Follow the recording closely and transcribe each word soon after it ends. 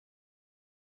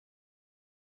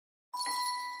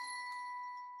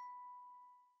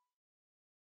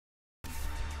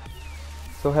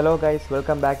So hello guys,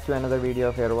 welcome back to another video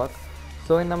of your work.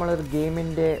 So in our game in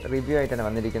the review item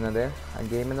a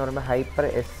game in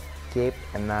Hyperscape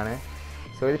എന്നാണ്.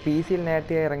 So ഇത് PC യിൽ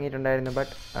നേരത്തെ ഇറങ്ങിയിട്ടുണ്ടായിരുന്നു but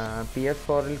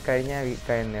PS4 ൽ കഴിഞ്ഞ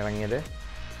വീക്കായിരുന്നു ഇറങ്ങിയത്.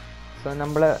 So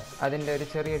നമ്മൾ അതിന്റെ ഒരു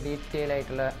ചെറിയ ഡീറ്റെയിൽ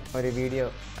ആയിട്ടുള്ള ഒരു വീഡിയോ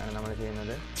ആണ് നമ്മൾ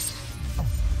ചെയ്യുന്നത്.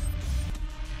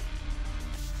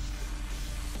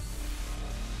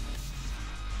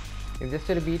 ഇത്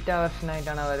ജസ്റ്റ് ഒരു ബീറ്റ വെർഷൻ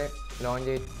ആയിട്ടാണ് അവർ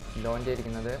ലോഞ്ച്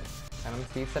ചെയ്തിരിക്കുന്നത്. കാരണം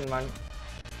സീസൺ 1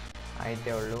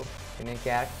 ആയിട്ടേ ഉള്ളൂ. പിന്നെ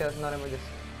ക്യാരക്ടേഴ്സ് എന്ന് പറയുമ്പോൾ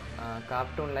ജസ്റ്റ്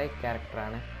കാർട്ടൂൺ ലൈക്ക്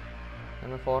ക്യാരക്ടറാണ്.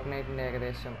 നമ്മൾ ഫോർട്ട്നൈറ്റിൻ്റെ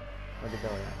ഏകദേശം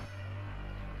ഒരിതുള്ള.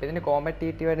 ഇതിൻ്റെ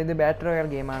കോമ്പറ്റീറ്റീവായിട്ട് ഇത് ബാറ്റിൽ റോയൽ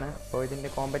ഗെയിമാണ്. അപ്പോൾ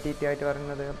ഇതിൻ്റെ കോമ്പറ്റീറ്റീവായിട്ട്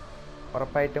പറയുന്നത്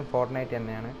ഉറപ്പായിട്ടും ഫോർട്ട്നൈറ്റ്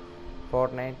തന്നെയാണ്.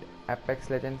 ഫോർട്ട്നൈറ്റ്,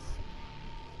 അപ്പെക്സ് ലെജൻഡ്സ്,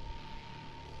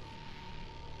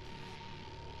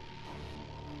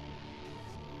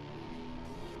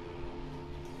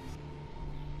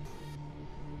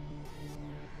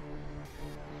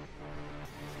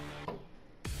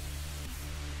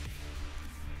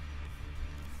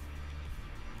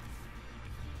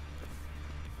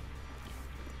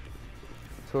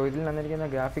 സോ ഇതിൽ വന്നിരിക്കുന്ന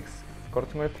ഗ്രാഫിക്സ്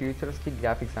കുറച്ചും കൂടി ഫ്യൂച്ചറിസ്റ്റിക്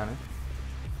ഗ്രാഫിക്സ് ആണ്.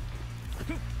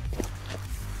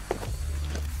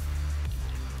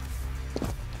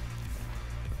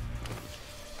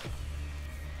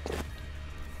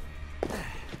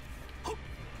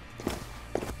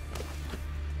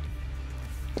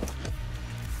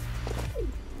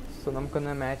 സോ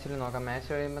നമുക്കൊന്ന് മാച്ചിൽ നോക്കാം. മാച്ച്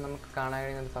കഴിയുമ്പോൾ നമുക്ക് കാണാൻ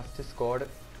കഴിയുന്നത് ഫസ്റ്റ് സ്ക്വാഡ്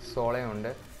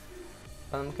സോളോയുണ്ട്.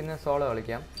 അപ്പോൾ നമുക്കിന്ന് സോളോ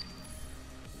കളിക്കാം.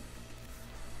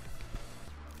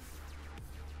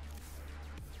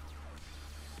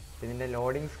 ഇതിൻ്റെ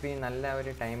ലോഡിങ് സ്ക്രീൻ നല്ല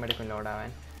ഒരു ടൈം എടുക്കും ലോഡാവാൻ.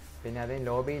 പിന്നെ അത്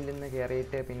ലോബിയിൽ നിന്ന്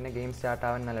കയറിയിട്ട് പിന്നെ ഗെയിം സ്റ്റാർട്ട്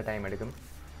ആവാൻ നല്ല ടൈം എടുക്കും.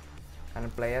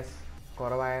 കാരണം players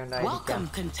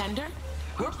കുറവായതുകൊണ്ടായിരിക്കാം.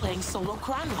 We're playing solo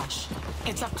crime rush.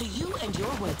 It's up to you and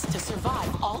your wits to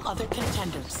survive all other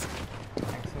contenders.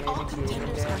 All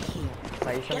contenders are here.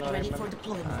 Get ready for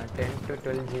deployment. 10 to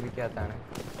 12 GB ക്കകത്താണ്.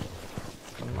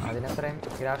 അതിനത്രയും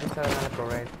graphics അവർ നല്ല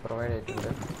provide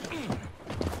ചെയ്തിട്ടുണ്ട്.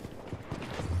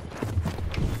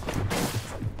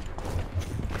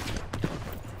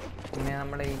 പിന്നെ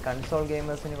നമ്മുടെ ഈ console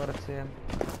ഗെയിമേഴ്സിന് കുറച്ച്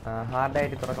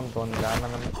ഹാർഡായിട്ട് തുറക്കം തോന്നുന്നു. കാരണം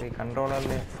നമുക്ക് ഈ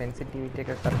കൺട്രോളറിൽ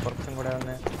സെൻസിറ്റിവിറ്റിയൊക്കെ കുറച്ചും കൂടെ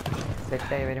ഒന്ന്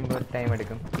സെറ്റായി വരുമ്പോൾ ഒരു ടൈം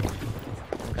എടുക്കും.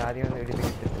 നമുക്ക് ആദ്യം ഒന്നും ഇത്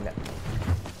കിട്ടത്തില്ല.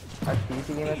 അത് PC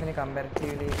ഗെയിമേഴ്സിന്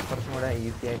കമ്പാരിറ്റീവ്ലി കുറച്ചും കൂടെ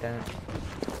ഈസി ആയിട്ടാണ്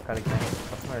കളിക്കാൻ,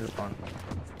 കുറച്ചും കൂടെ എളുപ്പമാണ്.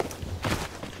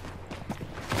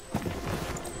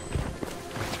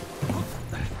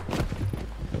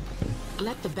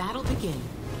 Let the battle begin.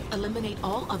 Eliminate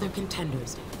all other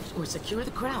contenders or secure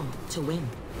the crown to win.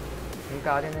 നമുക്ക്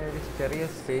ആദ്യം ഒരു ചെറിയ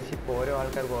സ്പേസ്ഷിപ്പ്, ഓരോ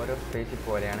ആൾക്കാർക്ക് ഓരോ സ്പേസ്ഷിപ്പ്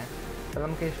പോലെയാണ്. അപ്പോൾ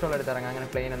നമുക്ക് ഇഷ്ടമുള്ള അടുത്ത് ഇറങ്ങാം. അങ്ങനെ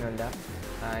പ്ലെയിൻ ഒന്നുമില്ല,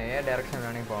 ഏത് ഡയറക്ഷൻ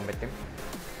വേണമെങ്കിൽ പോകാൻ പറ്റും.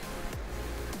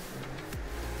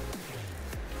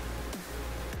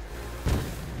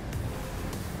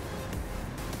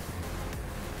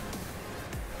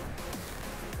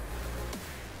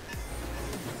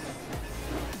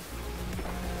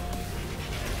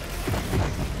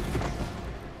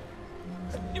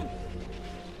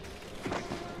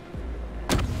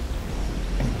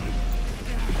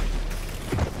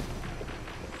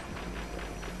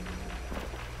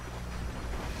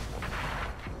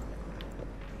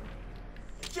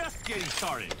 Just getting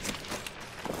started.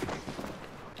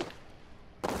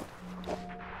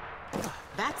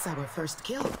 That's our first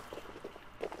kill.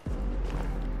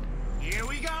 Here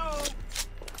we go.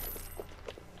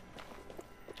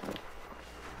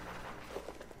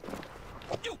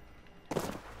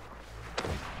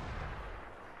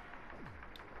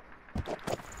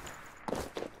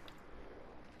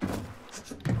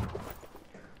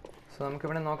 So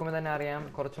നമുക്കിവിടെ നോക്കുമ്പോൾ തന്നെ അറിയാം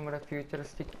കുറച്ചും കൂടെ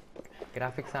ഫ്യൂച്ചറിസ്റ്റിക്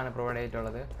ഗ്രാഫിക്സ് ആണ് പ്രൊവൈഡ്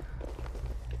ചെയ്തിട്ടുള്ളത്.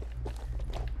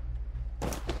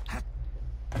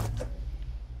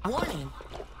 Warning.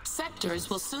 Sectors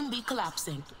will soon be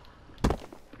collapsing.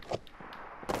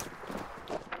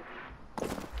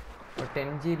 10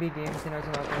 GB ഗെയിംസിനെ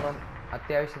വെച്ച് നോക്കുമ്പം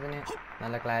അത്യാവശ്യത്തിന്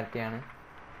നല്ല ക്ലാരിറ്റിയാണ്.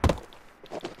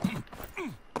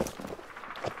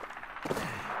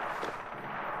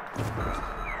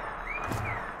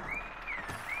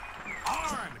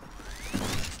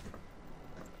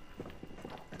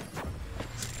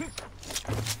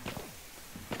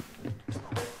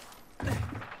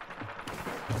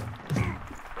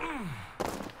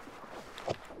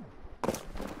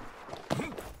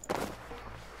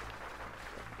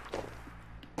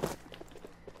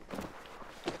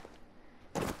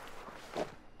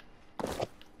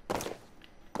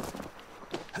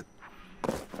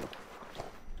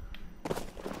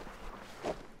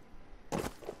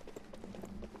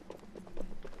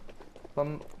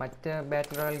 അപ്പം മറ്റ്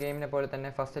ബാറ്റിൽ റോയൽ ഗെയിമിനെ പോലെ തന്നെ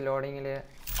ഫസ്റ്റ് ലോഡിങ്ങിൽ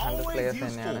 100 പ്ലേയേഴ്സ്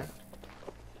തന്നെയാണ്.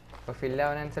 അപ്പോൾ ഫില്ല്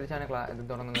ആവാനനുസരിച്ചാണ് ഇത്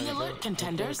Be alert,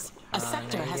 contenders. A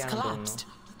sector has collapsed.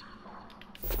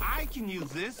 I can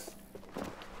use this.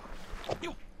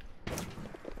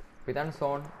 ഇതാണ്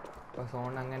സോൺ. അപ്പോൾ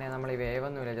സോൺ അങ്ങനെ നമ്മൾ ഈ വേവ്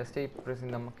ഒന്നുമില്ല, ജസ്റ്റ് ഈ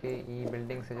നമുക്ക് ഈ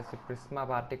ബിൽഡിങ്സ് ജസ്റ്റ് പ്രിസ്മ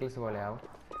പാർട്ടിക്കിൾസ് പോലെ ആവും.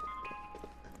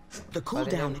 The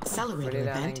cooldown accelerator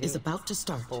event is about to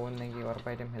start. പോകുന്നെങ്കിൽ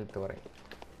ഉറപ്പായിട്ടും ഹെൽത്ത് കുറയും.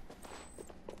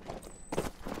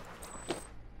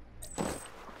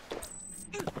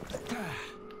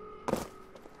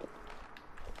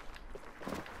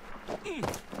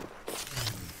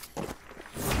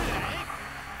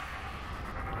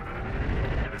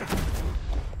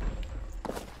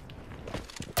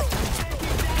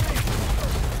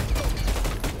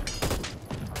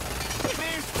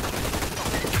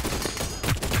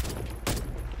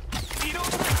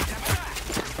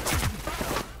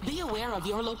 Of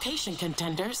your location,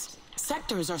 contenders.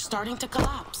 Sectors are starting to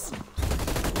collapse.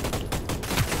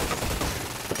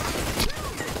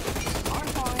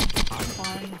 I'm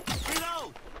fine.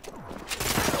 Reload!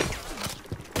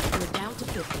 You're down to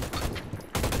 50.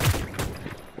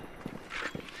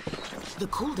 The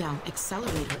cooldown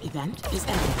accelerator event is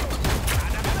ending.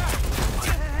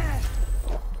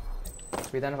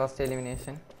 ഇതാണ് first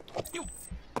elimination.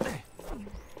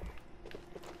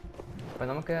 അപ്പോൾ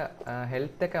നമുക്ക്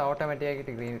ഹെൽത്തൊക്കെ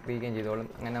ഓട്ടോമാറ്റിക്കായിട്ട് regain ചെയ്തോളും.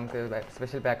 അങ്ങനെ നമുക്ക്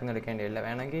special പാക്കൊന്നും എടുക്കേണ്ടിയില്ല.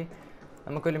 വേണമെങ്കിൽ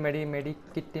നമുക്കൊരു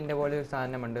മെഡിക്കിറ്റിൻ്റെ പോലെ ഒരു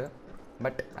സാധനമുണ്ട്,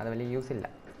 ബട്ട് അത് വലിയ യൂസ് ഇല്ല.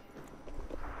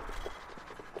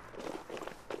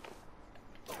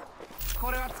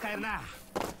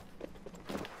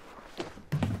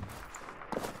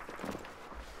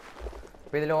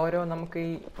 അപ്പോൾ ഇതിൽ ഓരോ നമുക്ക്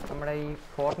ഈ നമ്മുടെ ഈ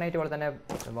ഫോർട്ട്നൈറ്റ് പോലെ തന്നെ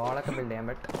വാളൊക്കെ ബിൽഡ് ചെയ്യാം,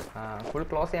 ബട്ട് ഫുൾ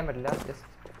ക്ലോസ് ചെയ്യാൻ പറ്റില്ല. ജസ്റ്റ്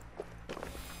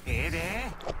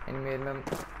ഇനി വരുമ്പം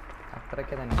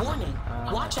അത്രയ്ക്ക് തന്നെ.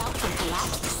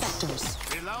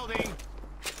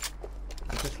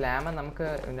 അത് സ്ലാമ് നമുക്ക്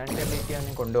 2 എബിലിറ്റി ആണ്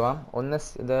കൊണ്ടുപോകാം. ഒന്ന്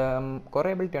ഇത് കുറേ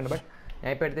എബിലിറ്റി ഉണ്ട്, ബട്ട് ഞാൻ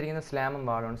ഇപ്പോൾ എടുത്തിരിക്കുന്ന സ്ലാമും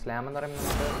വാളും. സ്ലാം എന്ന് പറയുമ്പോൾ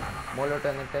നമുക്ക് മുകളിലോട്ട്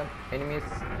വന്നിട്ട്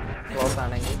എനിമീസ് ക്ലോസ്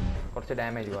ആണെങ്കിൽ കുറച്ച്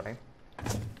ഡാമേജ് കുറയും.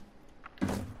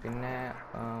 പിന്നെ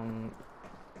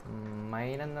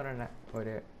മൈൻ എന്ന് പറയുന്ന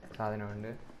ഒരു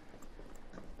സാധനമുണ്ട്.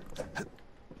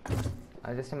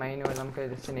 അത് ജസ്റ്റ് മൈൻ പോലെ നമുക്ക്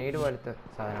ജസ്റ്റ് നെയ്ഡ് പോലത്തെ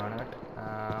സാധനമാണ്, ബട്ട്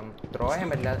ത്രോ ചെയ്യാൻ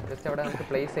പറ്റില്ല. ജസ്റ്റ് അവിടെ നമുക്ക്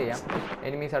പ്ലേസ് ചെയ്യാം.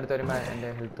 എനിമീസ് അടുത്ത് വരുമ്പോൾ എൻ്റെ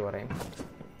ഹെൽത്ത് കുറയും.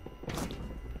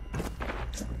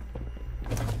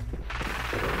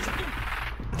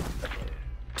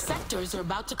 Sectors are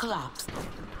about to collapse.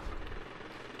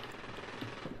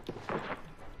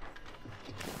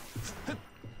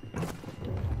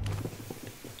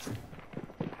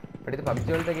 But ഇത് പബ്ജി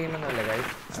പോലത്തെ ഗെയിമൊന്നുമല്ല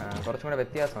ഗൈസ്, കുറച്ചും കൂടെ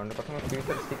വ്യത്യാസമുണ്ട്. കുറച്ചും കൂടെ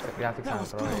ഫ്യൂച്ചറിസ്റ്റിക് ഗ്രാഫിക്സ് ആണ്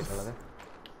പ്രൊവൈഡ് ചെയ്തിട്ടുള്ളത്.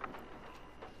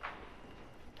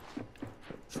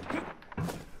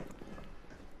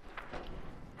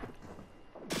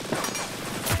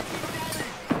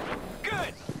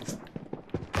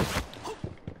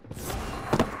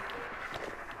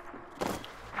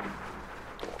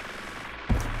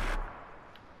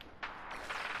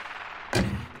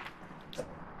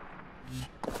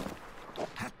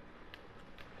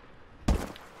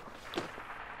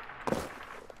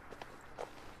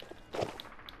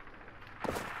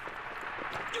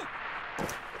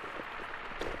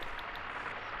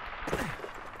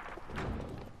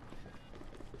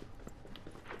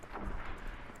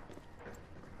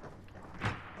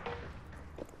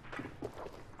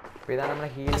 അപ്പോൾ ഇതാണ് നമ്മുടെ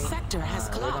ഹീലിംഗ്.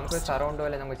 നമുക്ക് സറൗണ്ട്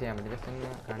പോലെ നമുക്ക് ചെയ്യാൻ പറ്റും. ജസ്റ്റ് ഒന്ന്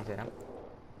കാണിച്ചു തരാം.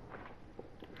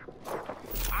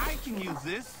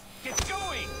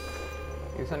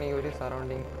 യൂസ് ഈ ഒരു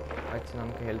സറൗണ്ടിങ് വെച്ച്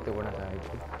നമുക്ക് ഹെൽത്ത് കൂടാൻ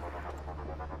സാധിക്കും.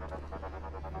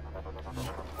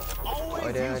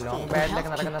 ഒരു ലോങ് ബാറ്റിലൊക്കെ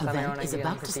നടക്കുന്ന സമയമാണെങ്കിൽ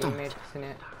നമുക്ക്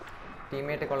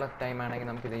ടീമേറ്റൊക്കെ ഉള്ള ടൈമാണെങ്കിൽ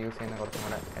നമുക്കിത് യൂസ് ചെയ്യുന്ന കുറച്ചും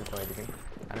കൂടെ എളുപ്പമായിരിക്കും.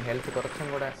 കാരണം ഹെൽത്ത് കുറച്ചും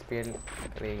കൂടെ സ്പീഡിൽ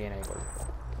റീഗെയിൻ ആയിക്കോളും.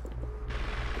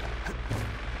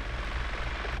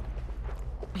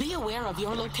 Be aware of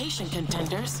your location,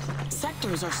 contenders.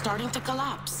 Sectors are starting to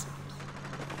collapse.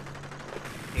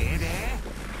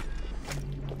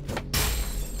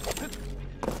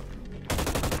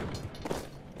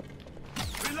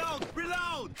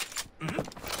 Reload!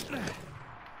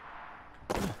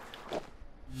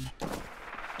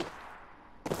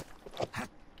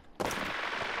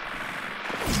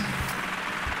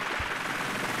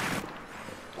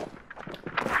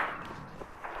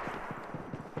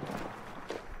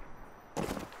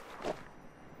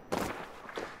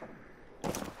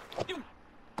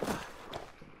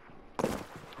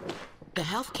 The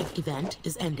health kit event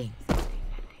is ending.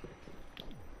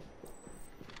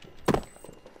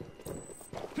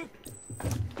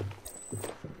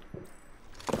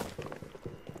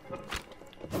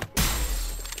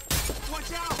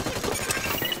 Watch out!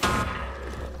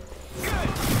 Good!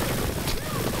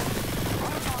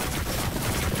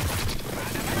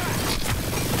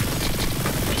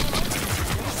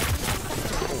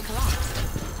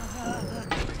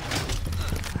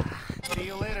 See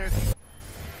you later.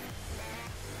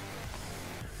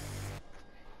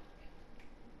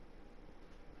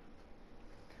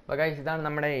 അപ്പോൾ ഗൈസ് ഇതാണ്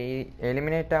നമ്മുടെ ഈ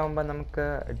എലിമിനേറ്റ് ആകുമ്പോൾ നമുക്ക്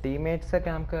ടീംമേറ്റ്സൊക്കെ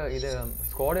നമുക്ക് ഇത്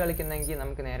സ്ക്വാഡ് കളിക്കുന്നെങ്കിൽ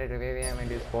നമുക്ക് നേരെ റിവൈവ് ചെയ്യാൻ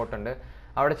വേണ്ടി ഒരു സ്പോട്ട് ഉണ്ട്.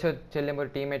 അവിടെ ചെല്ലുമ്പോൾ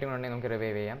ഒരു ടീംമേറ്റും കൂടെ ഉണ്ടെങ്കിൽ നമുക്ക്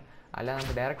റിവൈവ് ചെയ്യാൻ. അല്ലാതെ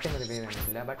നമുക്ക് ഡയറക്റ്റ് ഒന്നും റിവൈവ് ചെയ്യാൻ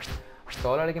പറ്റില്ല. ബട്ട്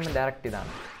സോളോ കളിക്കുമ്പോൾ ഡയറക്റ്റ്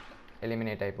ഇതാണ്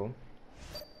എലിമിനേറ്റ് ആയി പോവും.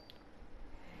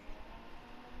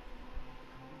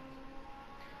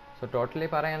 സോ ടോട്ടലി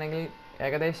പറയുകയാണെങ്കിൽ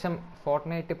ഏകദേശം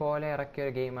ഫോർട്ട്നൈറ്റ് പോലെ ഇറക്കിയ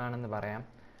ഒരു ഗെയിമാണെന്ന് പറയാം.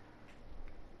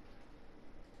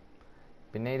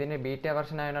 പിന്നെ ഇതിൻ്റെ ബീറ്റ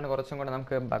വെർഷൻ ആയതുകൊണ്ടാണ് കുറച്ചും കൂടെ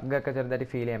നമുക്ക് ബഗ്ഗൊക്കെ ചെറുതായിട്ട്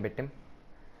ഫീൽ ചെയ്യാൻ പറ്റും.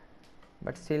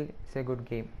 But still it's A good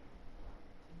game.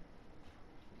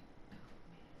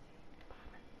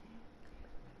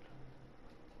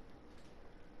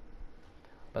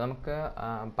 അപ്പോൾ നമുക്ക്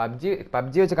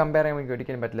പബ്ജി വെച്ച് കമ്പയർ ചെയ്യാൻ എനിക്ക്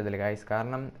ഒരിക്കലും പറ്റില്ല ഗൈസ്.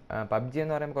 കാരണം പബ്ജി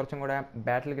എന്ന് പറയുമ്പോൾ കുറച്ചും കൂടെ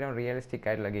ബാറ്റിൽ ഗ്രൗണ്ട് റിയലിസ്റ്റിക്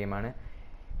ആയിട്ടുള്ള ഗെയിമാണ്.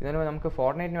 ഇതിന് നമുക്ക്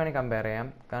ഫോർട്ട്നൈറ്റിന് വേണമെങ്കിൽ കമ്പയർ ചെയ്യാം.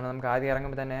 കാരണം നമുക്ക് ആദ്യം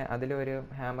ഇറങ്ങുമ്പോൾ തന്നെ അതിലൊരു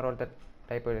ഹാമർ പോലത്തെ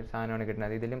ടൈപ്പ് ഒരു സാധനമാണ്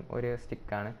കിട്ടുന്നത്. ഇതിലും ഒരു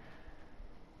സ്റ്റിക്കാണ്.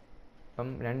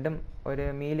 അപ്പം രണ്ടും ഒരു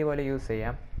മീല് പോലെ യൂസ്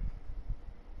ചെയ്യാം.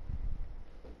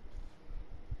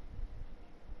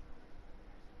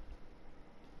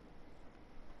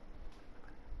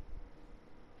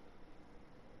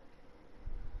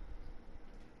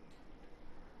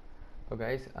 അപ്പോൾ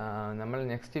ഗൈസ് നമ്മൾ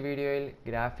നെക്സ്റ്റ് വീഡിയോയിൽ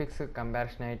ഗ്രാഫിക്സ്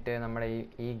കമ്പാരിഷനായിട്ട് നമ്മുടെ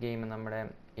ഈ ഗെയിം നമ്മുടെ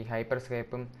ഈ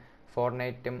ഹൈപ്പർസ്കേപ്പും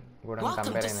ഫോർട്ട്നൈറ്റും കൂടെ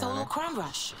കമ്പയർ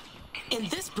ചെയ്യുന്നതാണ്. In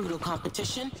this brutal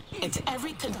competition, it's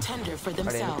every contender for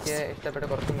themselves. എനിക്ക് ഇഷ്ടപ്പെട്ട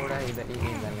കുറച്ചും കൂടെ ഈ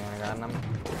ഗെയിം തന്നെയാണ്. കാരണം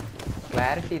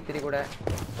ക്ലാരിറ്റി ഇത്തിരി കൂടെ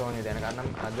തോന്നിയതാണ്. കാരണം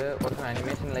അത് കുറച്ചും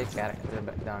അനിമേഷൻ ലൈക്ക് ക്യാരക്ടർ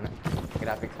ഇതാണ്,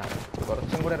 ഗ്രാഫിക്സ് ആണ്.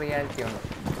 കുറച്ചും കൂടെ റിയാലിറ്റി ഉണ്ട്.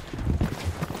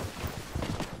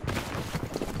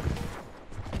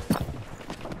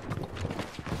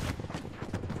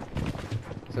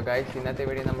 സോ ഗൈസ് ഇന്നത്തെ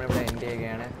വീഡിയോ നമ്മളിവിടെ എൻഡ്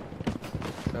ചെയ്യുകയാണ്.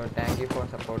 So thank you for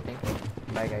supporting.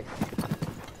 Bye guys.